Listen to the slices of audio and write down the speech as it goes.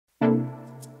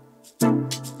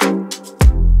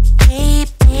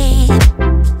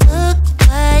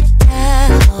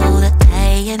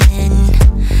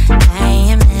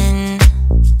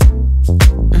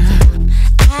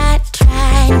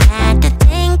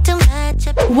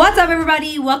What's up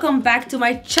everybody? Welcome back to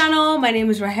my channel. My name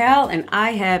is Rahel and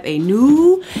I have a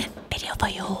new video for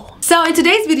you. So in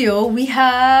today's video we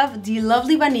have the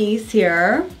lovely Vanese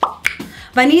here.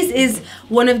 Vanese is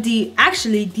one of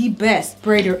actually the best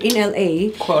braider in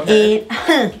LA. Quote her.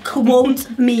 And quote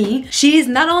me. She is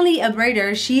not only a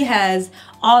braider, she has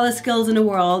all the skills in the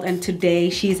world, and today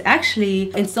she's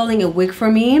actually installing a wig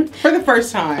for me. For the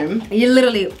first time.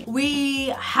 We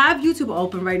have YouTube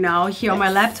open right now here on my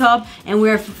laptop and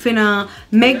we're finna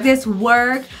make this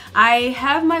work. I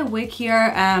have my wig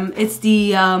here. It's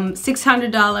the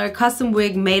 $600 custom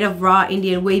wig made of raw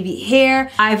Indian wavy hair.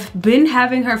 I've been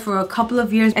having her for a couple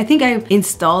of years. I think I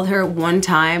installed her one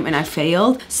time and I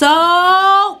failed.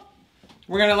 So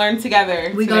we're gonna learn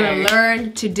together. We're gonna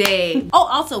learn today. Oh,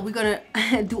 also, we're gonna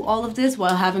do all of this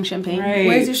while having champagne. Right.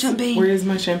 Where's your champagne? Where's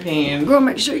my champagne? Girl,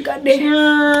 make sure you got that.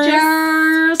 Cheers.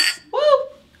 Cheers. Woo.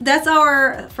 That's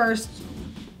our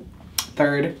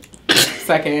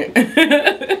second.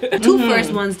 Two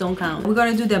first ones don't count. We're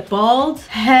gonna do the bald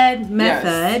head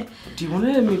method. Yes. Do you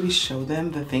wanna maybe show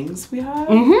them the things we have?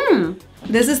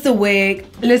 This is the wig.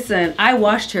 Listen, I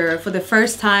washed her for the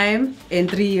first time in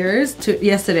 3 years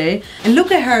yesterday. And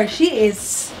look at her, she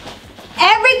is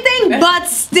everything but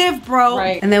stiff, bro.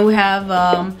 Right. And then we have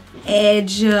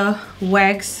edge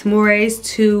wax morays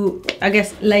to, I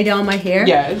guess, lay down my hair.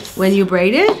 Yes. When you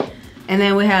braid it. And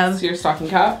then we have your stocking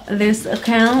cap. This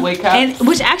account. Wig cap. And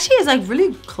which actually is like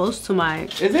really close to my.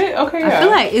 Is it? Okay, yeah. I feel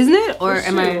like, isn't it? Or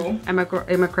am I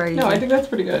crazy? No, I think that's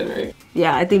pretty good, right?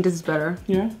 Yeah, I think this is better.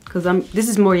 Yeah. Cause this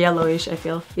is more yellowish, I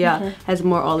feel. Yeah. Okay. Has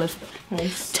more olive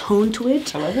tone to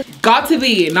it. I love it. Got to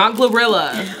be, not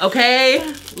Glorilla. Okay,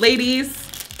 ladies.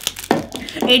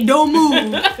 It don't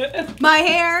move. My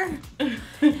hair.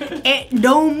 It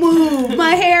don't move.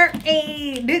 My hair.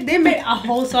 They made a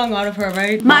whole song out of her,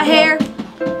 right? My hair.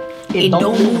 It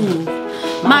don't move.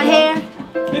 My hair.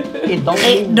 It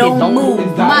don't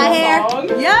move. My hair.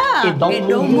 Yeah. It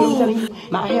don't move.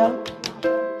 My hair.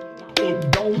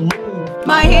 It don't move.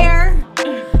 My hair.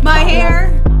 My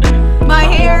hair. My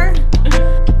hair.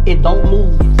 It don't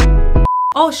move.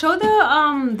 Oh, show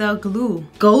the glue.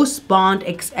 Ghost Bond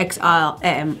XL.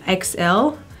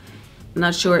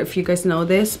 Not sure if you guys know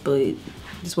this, but this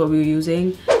is what we were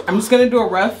using. I'm just gonna do a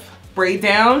rough braid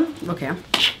down. Okay.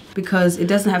 Because it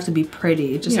doesn't have to be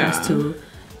pretty. It just has to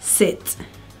sit.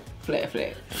 Flare,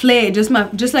 flare. Flare, just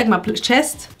like my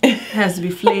chest has to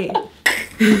be flare.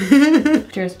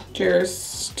 Cheers.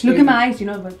 Cheers. Look at my eyes, you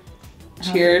know, but.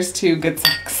 Cheers to good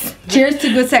sex. Cheers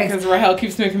to good sex. Because Rahel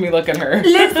keeps making me look at her.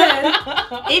 Listen,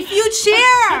 if you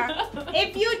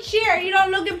cheer, you don't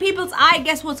look in people's eye,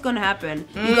 guess what's gonna happen?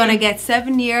 You're gonna get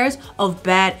 7 years of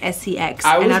bad sex.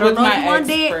 I was and I don't with know my if one ex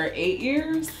day for 8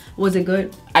 years. Was it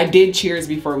good? I did cheers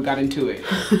before we got into it.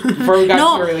 Before we got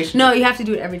into a relationship. No, you have to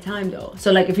do it every time though.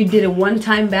 So like if you did it one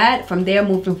time bad, from there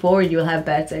moving forward, you'll have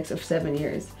bad sex of 7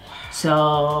 years.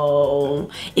 So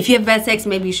if you have bad sex,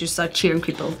 maybe you should start cheering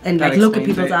people and like look at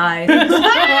people's eyes.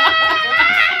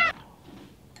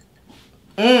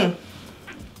 I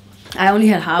only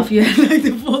had half, you had like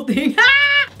the full thing.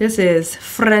 This is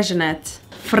Freshenet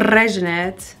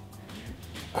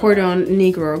Cordon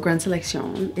Negro Grand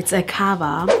Selection. It's a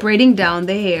cava. Braiding down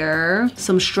the hair,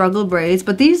 some struggle braids,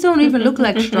 but these don't even look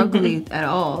like struggly at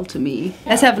all to me.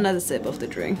 Let's have another sip of the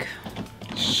drink.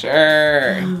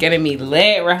 Sure. Getting me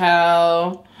lit,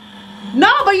 Rahel.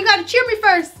 No, but you gotta cheer me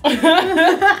first.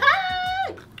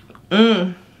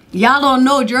 Y'all don't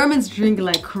know, Germans drink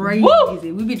like crazy. Woo!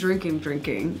 We be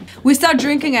drinking. We start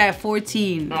drinking at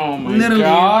 14. Oh my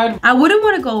God. I wouldn't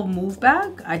want to go move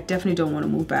back. I definitely don't want to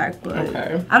move back, but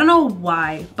okay. I don't know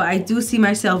why, but I do see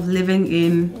myself living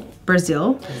in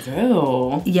Brazil.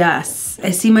 Brazil? Yes.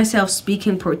 I see myself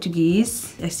speaking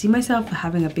Portuguese. I see myself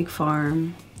having a big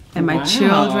farm. And my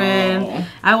children.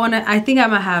 I think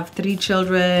I'm gonna have 3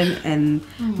 children, and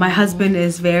my husband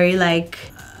is very like,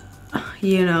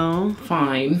 you know,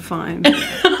 fine.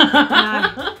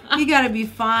 He gotta be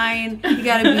fine. He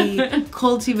gotta be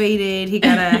cultivated. He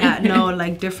gotta know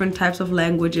like different types of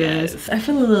languages. Yes. I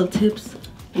feel a little tips.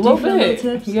 A little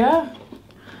bit. Yeah.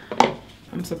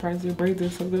 I'm surprised your braids are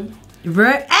so good.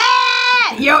 Right?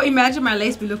 Yo, imagine my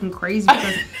lace be looking crazy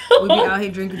because we be out here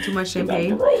drinking too much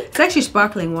champagne. It's actually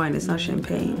sparkling wine, it's not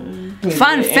champagne.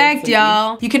 Fun fact,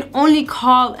 y'all. You can only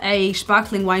call a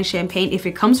sparkling wine champagne if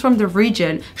it comes from the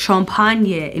region Champagne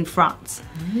in France.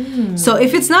 So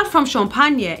if it's not from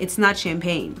Champagne, it's not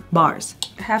champagne. Bars.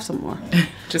 Have some more.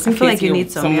 Just in case you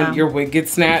need some. Your wig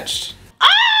gets snatched. Oh!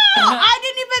 I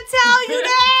didn't even tell you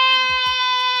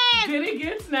that! Did it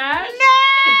get snatched? No!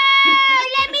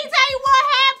 Let me tell you what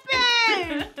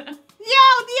happened! Yo,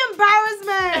 the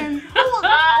embarrassment!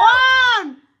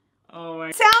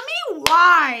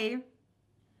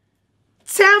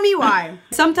 why.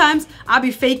 Sometimes I'll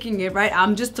be faking it, right?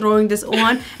 I'm just throwing this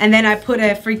on and then I put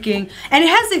a freaking, and it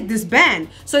has like this band.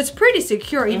 So it's pretty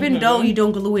secure, even though you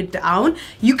don't glue it down.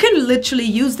 You can literally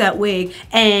use that wig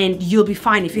and you'll be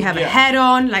fine if you have a hat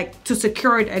on, like to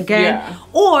secure it again.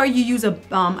 Or you use a,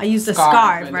 I use a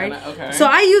scarf, right? So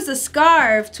I use a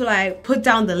scarf to like put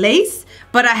down the lace,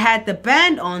 but I had the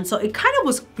band on, so it kind of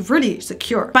was really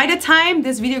secure. By the time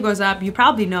this video goes up, you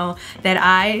probably know that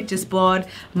I just bought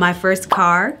my first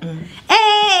car.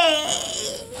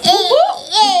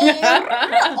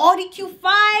 Audi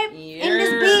Q5 in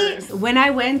this beat. When I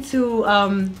went to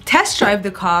test drive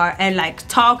the car and like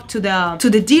talk to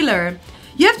the dealer,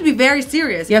 you have to be very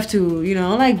serious. You have to, you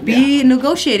know, like be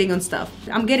negotiating on stuff.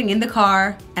 I'm getting in the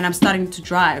car and I'm starting to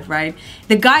drive, right?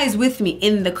 The guy is with me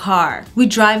in the car. We're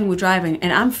driving,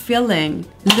 and I'm feeling,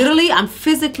 literally, I'm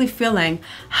physically feeling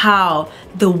how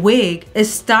the wig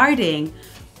is starting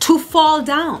to fall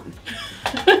down.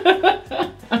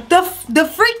 The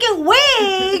freaking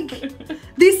wig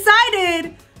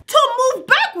decided to move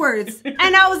backwards.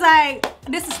 And I was like,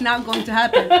 this is not going to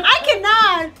happen.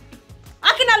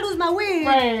 I cannot lose my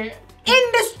wig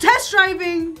in this test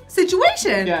driving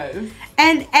situation.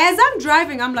 And as I'm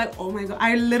driving, I'm like, oh my God,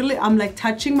 I'm like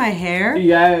touching my hair.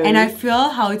 And I feel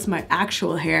how it's my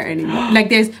actual hair anymore. Like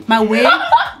there's my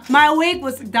wig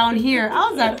was down here. I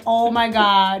was like, oh my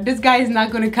God, this guy is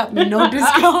not gonna cut me no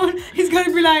discount. He's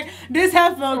gonna be like, this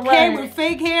heifer came with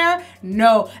fake hair.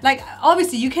 No, like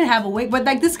obviously you can have a wig, but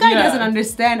like this guy doesn't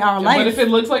understand our life. But if it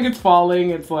looks like it's falling,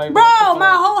 it's like, bro,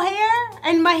 my whole hair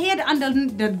and my head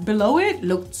under below it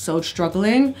looked so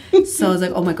struggling. So I was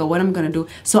like, oh my God, what am I gonna do?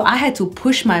 So I had to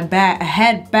push my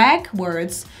head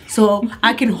backwards so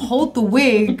I can hold the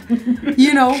wig,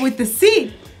 you know, with the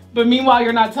seat. But meanwhile,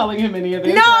 you're not telling him any of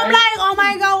this. No, right? I'm like, oh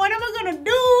my God, what am I gonna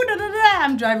do? Da, da, da.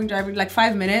 I'm driving like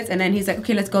 5 minutes, and then he's like,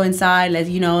 okay, let's go inside. Let's,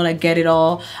 you know, like get it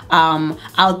all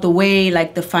out the way,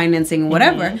 like the financing,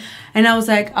 whatever. And I was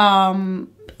like,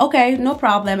 okay, no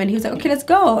problem. And he was like, okay, let's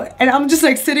go. And I'm just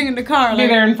like sitting in the car. Be like,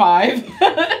 there in 5.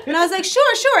 And I was like, sure.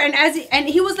 And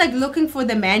he was like looking for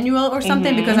the manual or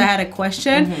something because I had a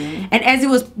question. And as he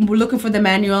was looking for the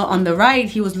manual on the right,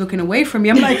 he was looking away from me.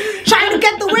 I'm like trying to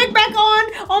get the wig back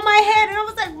on my head. And I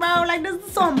was like, bro, like this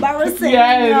is so embarrassing.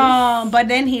 But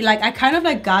then he like, I kind of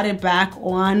like got it back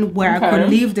on where I could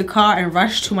leave the car and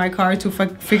rush to my car to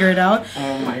figure it out.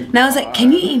 Oh my God. And I was like,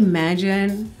 can you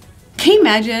imagine?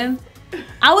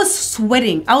 I was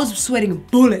sweating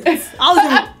bullets. I was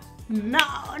like, no,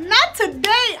 not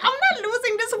today. I'm not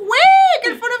losing this wig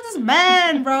in front of this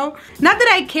man, bro. Not that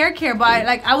I care, but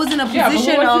like I was in a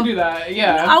position of do that.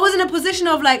 I was in a position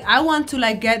of like I want to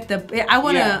like get the I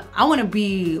wanna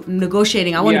be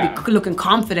negotiating. I wanna be looking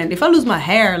confident. If I lose my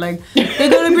hair, like they're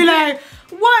gonna be like,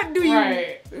 what do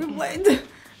you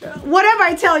whatever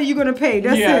I tell you, you're gonna pay.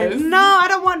 That's it. No, I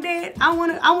don't want that. I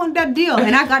want that deal.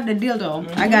 And I got the deal though.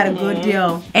 I got a good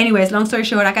deal. Anyways, long story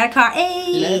short, I got a car.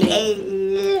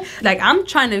 Like I'm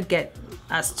trying to get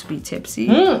us to be tipsy.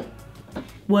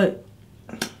 What?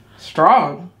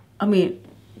 Strong. I mean,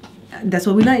 that's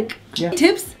what we like.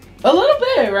 Tips? A little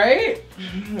bit, right?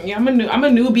 Yeah, I'm a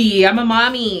newbie. I'm a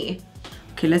mommy.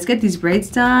 Okay, let's get these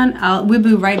braids done. We'll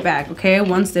be right back, okay?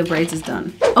 Once the braids is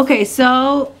done. Okay,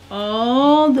 so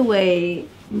all the way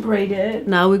braided.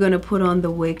 Now we're gonna put on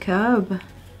the wig cap.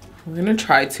 We're gonna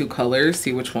try 2 colors,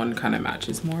 see which one kind of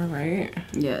matches more, right?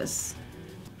 Yes.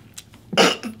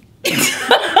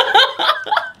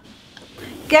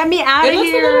 Get me out of here. It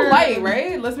looks a little light,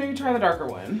 right? Let's maybe try the darker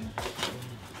one.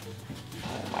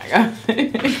 Oh my God.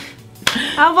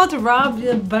 I'm about to rob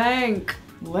the bank.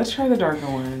 Let's try the darker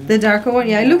one. The darker one?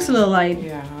 Yeah, it looks a little light.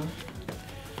 Yeah.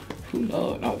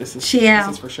 Oh, no, this is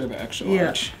for sure the extra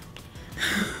large.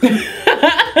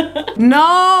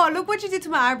 No, look what you did to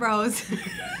my eyebrows.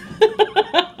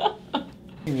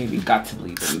 Maybe got to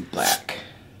bleed in black.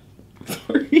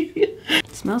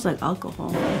 It smells like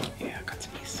alcohol. Yeah, got to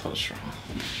be so strong.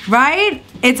 Right?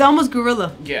 It's almost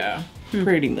gorilla. Yeah,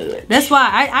 pretty much. That's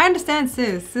why I understand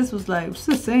sis. Sis was like, it's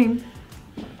the same.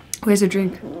 Where's your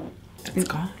drink? It's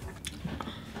gone.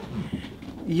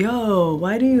 Yo,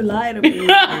 why do you lie to me?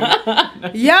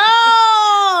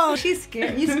 Yo! She's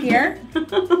scared. You scared?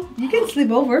 You can sleep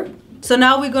over. So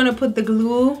now we're gonna put the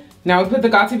glue. Now we put the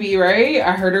got to be, right?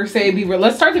 I heard her say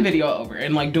let's start the video over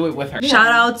and like do it with her.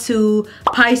 Shout out to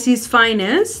Pisces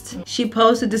Finest. She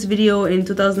posted this video in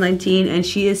 2019 and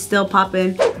she is still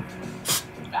popping.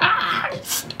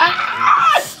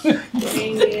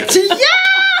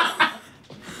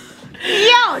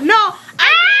 Yo, no.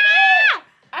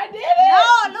 I did it. No,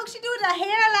 look, she do the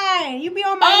hairline. You be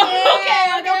on my hair.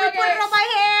 Okay, don't be putting it on my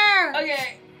hair.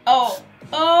 Okay. Oh.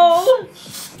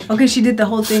 Okay, she did the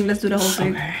whole thing. Let's do the whole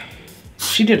thing. Okay.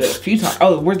 She did it a few times.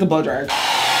 Oh, where's the blow dryer?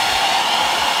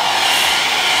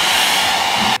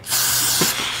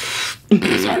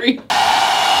 Sorry.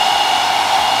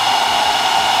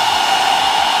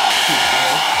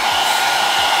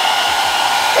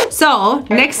 So,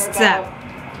 next step.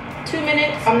 2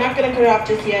 minutes. I'm not gonna cut it off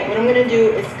just yet. What I'm gonna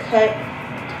do is cut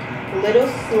little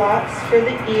slots for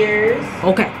the ears.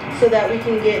 Okay. So that we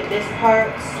can get this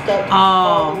part stuck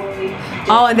all the way down.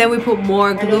 Oh, and then we put more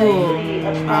I know glue. that's really a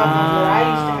problem that I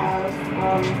used to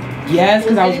have. Yes,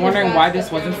 because I was wondering why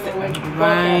this wasn't sitting.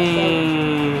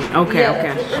 Right. Okay,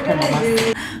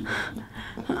 okay.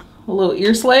 A little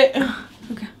ear slit.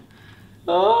 Okay.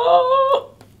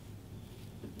 Oh.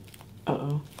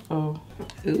 Uh-oh. Oh.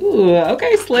 Ooh,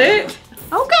 okay, slit.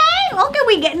 Okay,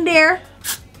 we getting there.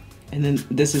 And then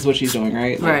this is what she's doing,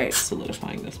 right? Like, right.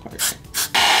 Solidifying this part.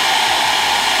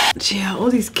 Yeah, all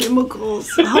these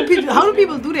chemicals. How do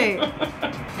people do that?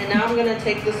 And now I'm gonna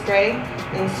take the spray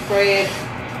and spray it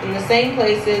in the same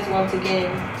places once again.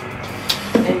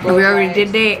 And We already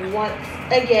did that. once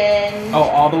again. Oh,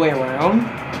 all the way around?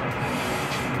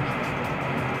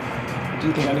 Do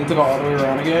you think I need to go all the way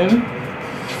around again?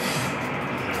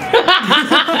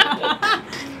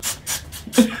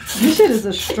 This shit is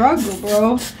a struggle,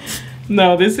 bro.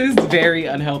 No, this is very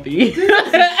unhealthy.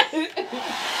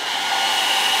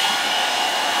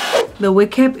 The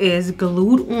wig cap is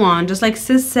glued on, just like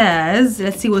sis says.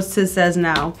 Let's see what sis says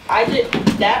now. I did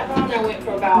that round. I went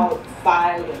for about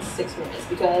 5 or 6 minutes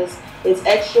because it's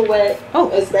extra wet,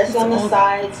 especially on the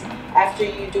sides. After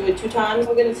you do it 2 times,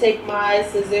 I'm gonna take my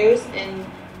scissors and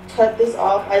cut this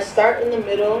off. I start in the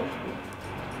middle,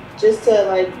 just to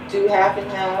like do half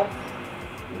and half,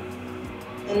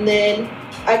 and then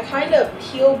I kind of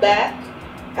peel back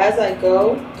as I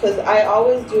go, because I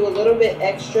always do a little bit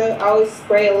extra. I always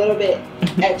spray a little bit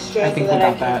extra. I think so we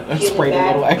got that. I sprayed a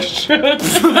little extra.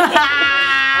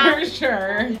 For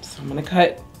sure. So I'm gonna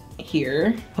cut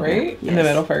here, right? Yes. In the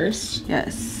middle first.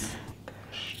 Yes.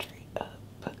 Straight up.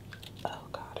 Oh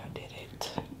God, I did it.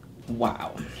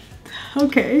 Wow.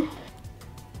 Okay. I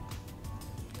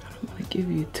don't want to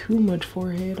give you too much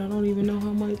forehead. I don't even know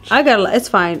how much. I got. It's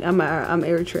fine. I'm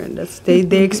Eritrean. That's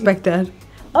they expect that.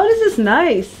 Oh, this is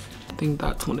nice. I think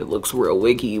that's when it looks real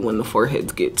wiggy, when the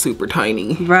foreheads get super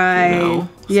tiny. Right. You know?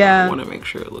 So yeah. I want to make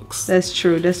sure it looks. That's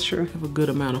true. That's true. Have a good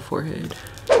amount of forehead.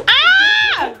 Hey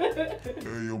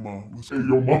yo mom. Hey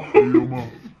yo mom. Hey yo mom.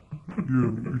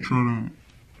 Yeah,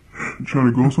 you trying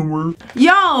to go somewhere?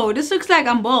 Yo, this looks like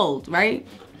I'm bald, right?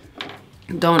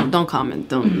 Don't comment.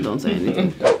 Don't say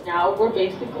anything. Now we're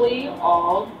basically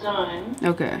all done.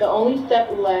 Okay. The only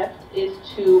step left is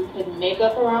to put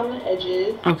makeup around the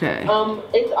edges. Okay.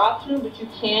 It's optional, but you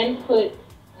can put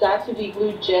got to be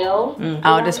glue gel.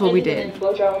 Oh, that's what we did. And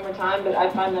blow dry one more time, but I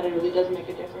find that it really does make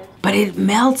a difference. But it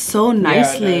melts so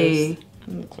nicely. Yeah,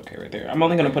 it looks okay right there. I'm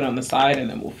only gonna put it on the side, and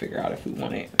then we'll figure out if we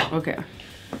want it. Okay.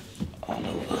 All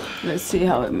over. Let's see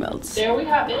how it melts. There we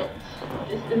have it.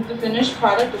 This is the finished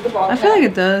product of the ball I feel like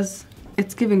it does.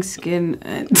 It's giving skin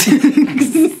and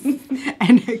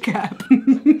and a cap. Do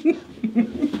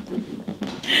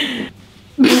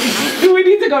we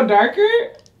need to go darker?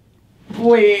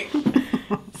 Wait.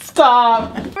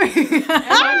 Stop. Am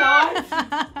I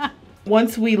not?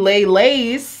 Once we lay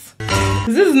lace,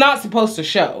 because this is not supposed to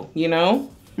show, you know?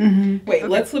 Mm-hmm. Wait,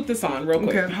 let's flip this on real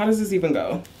quick. Okay. How does this even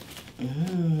go?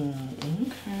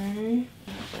 Okay.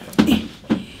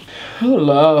 Oh,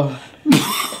 love.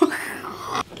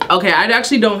 Okay, I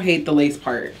actually don't hate the lace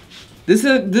part. This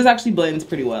actually blends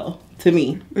pretty well to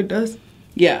me. It does.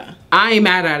 Yeah, I ain't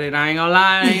mad at it. I ain't gonna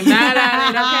lie. I ain't mad at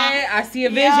it. Okay, I see a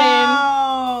vision.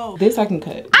 Yo. This I can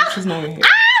cut. This is not your hair.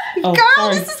 Oh, Girl,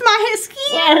 sorry. this is my hair skin.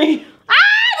 Sorry.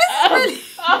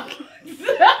 This is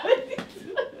really...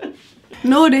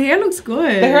 No, the hair looks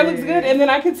good. The hair looks good, and then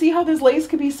I can see how this lace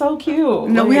could be so cute.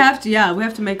 No, Like, we have to. Yeah, we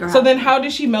have to make her. So then, how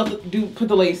did she put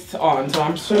the lace on? So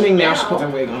I'm assuming now she puts her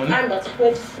wig on. I'm about to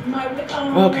put my wig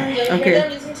on. Okay. The Okay. hair that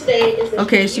I'm using today is the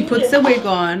Okay, she puts the wig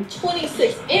on.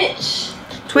 26-inch.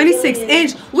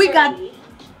 26-inch. We got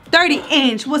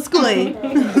 30-inch. What's good?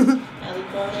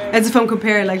 As if I'm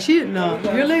comparing, like she no,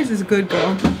 your lace is good,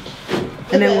 girl.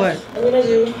 And then what? I'm gonna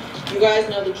do. You guys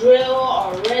know the drill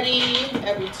already.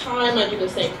 Every time I do the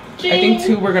same thing. I think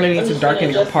too, we're gonna need to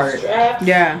darken your part.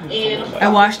 Yeah. And I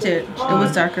washed it. It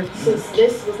was darker. Since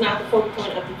this was not the focal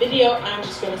point of the video, I'm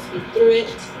just gonna speed through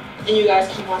it, and you guys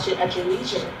can watch it at your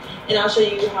leisure. And I'll show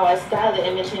you how I style it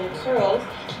and maintain the curls.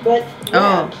 But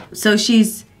yeah. Oh, so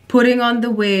she's putting on the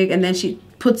wig, and then she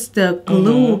puts the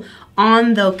glue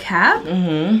on the cap,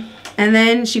 and And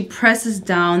then she presses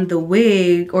down the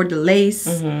wig or the lace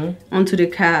onto the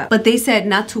cap. But they said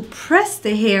not to press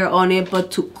the hair on it, but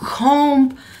to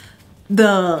comb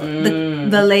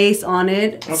the lace on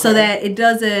it so that it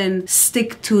doesn't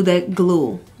stick to the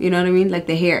glue. You know what I mean? Like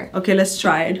the hair. Okay, let's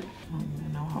try it. I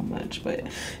don't know how much, but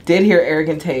did hear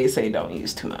Arrogant Tay say don't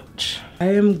use too much. I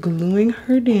am gluing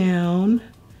her down.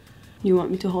 You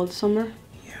want me to hold it somewhere?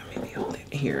 Yeah, maybe hold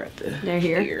it here at the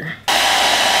here.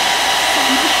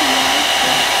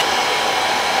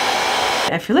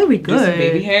 I feel like we good. Do some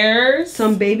baby hairs.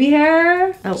 Some baby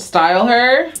hair. Oh. Style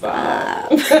her.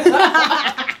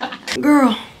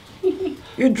 Girl,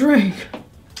 your drink.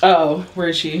 Oh, where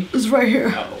is she? It's right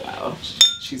here. Oh, wow.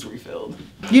 She's refilled.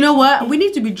 You know what? We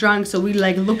need to be drunk so we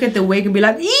like look at the wig and be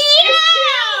like, yeah!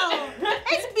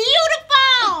 It's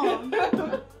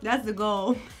beautiful! That's the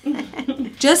goal.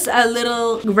 Just a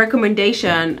little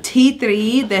recommendation.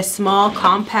 T3, the small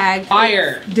compact.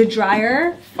 Fire. The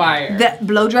dryer. Fire. The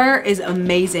blow dryer is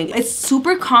amazing. It's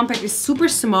super compact, it's super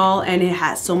small, and it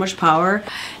has so much power.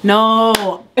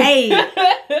 No. Hey.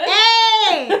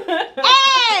 Hey.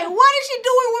 Hey. What is she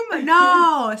doing with my...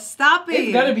 No. Stop it.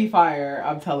 It's gonna be fire,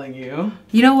 I'm telling you.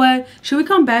 You know what? Should we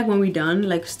come back when we're done,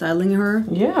 like styling her?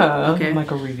 Yeah. Okay. Like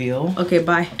a reveal. Okay,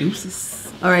 bye.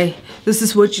 Deuces. All right. This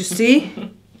is what you see.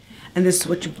 And this is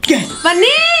what you get.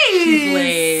 Vanese! She's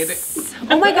laid.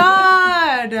 Oh my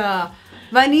god.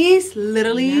 Vanese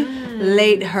literally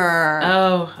laid her.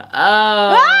 Oh.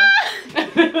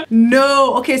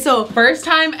 No. Okay, so First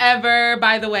time ever,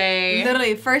 by the way.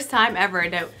 literally first time ever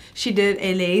that she did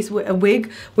a lace, with a wig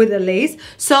with a lace.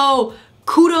 So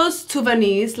kudos to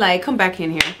Vanese. Like, come back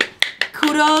in here.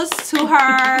 Kudos to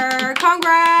her.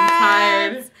 Congrats.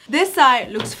 I'm tired. This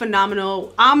side looks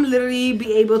phenomenal. I'm literally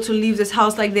be able to leave this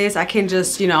house like this. I can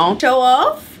just, you know, show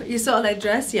off. You saw that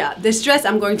dress? Yeah. This dress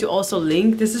I'm going to also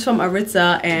link. This is from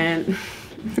Aritza and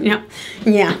yeah,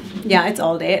 it's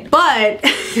all that. But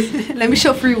let me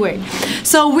show Freeway.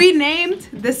 So we named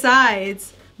the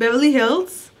sides Beverly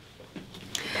Hills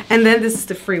and then this is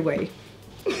the Freeway.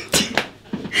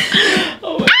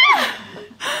 Oh my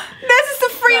This is the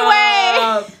Freeway.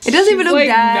 It doesn't even look like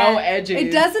that. no edges.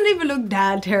 It doesn't even look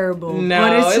that terrible. No,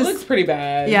 but it's it just, looks pretty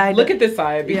bad. Yeah, look at this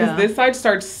side because this side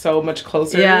starts so much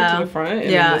closer to the front.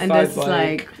 And yeah, this and this side's is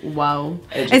like wow.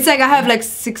 edges. It's like I have like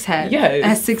 6 head. Yeah, I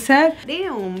have 6 head.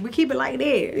 Damn, we keep it like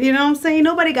that. You know what I'm saying?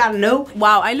 Nobody gotta know.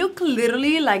 Wow, I look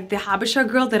literally like the Habesha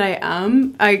girl that I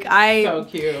am. Like so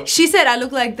cute. She said I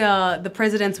look like the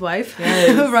president's wife.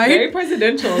 Yes, right? Very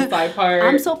presidential side part.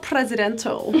 I'm so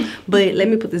presidential. But let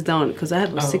me put this down because I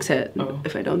have a 6 head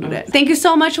if I don't do that. Thank you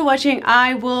so much for watching.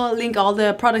 I will link all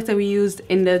the products that we used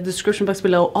in the description box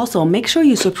below. Also, make sure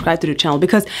you subscribe to the channel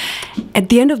because at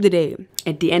the end of the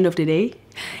day,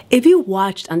 if you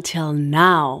watched until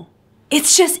now,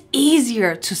 it's just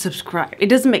easier to subscribe. It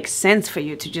doesn't make sense for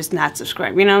you to just not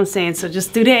subscribe. You know what I'm saying? So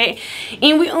just do that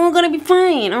and we're all gonna be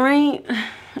fine, all right?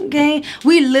 Okay,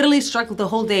 we literally struggled the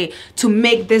whole day to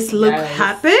make this look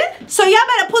happen. So y'all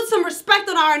better put some respect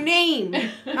on our name.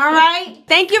 All right.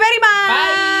 Thank you very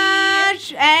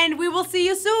much. Bye. And we will see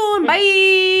you soon.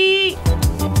 Bye.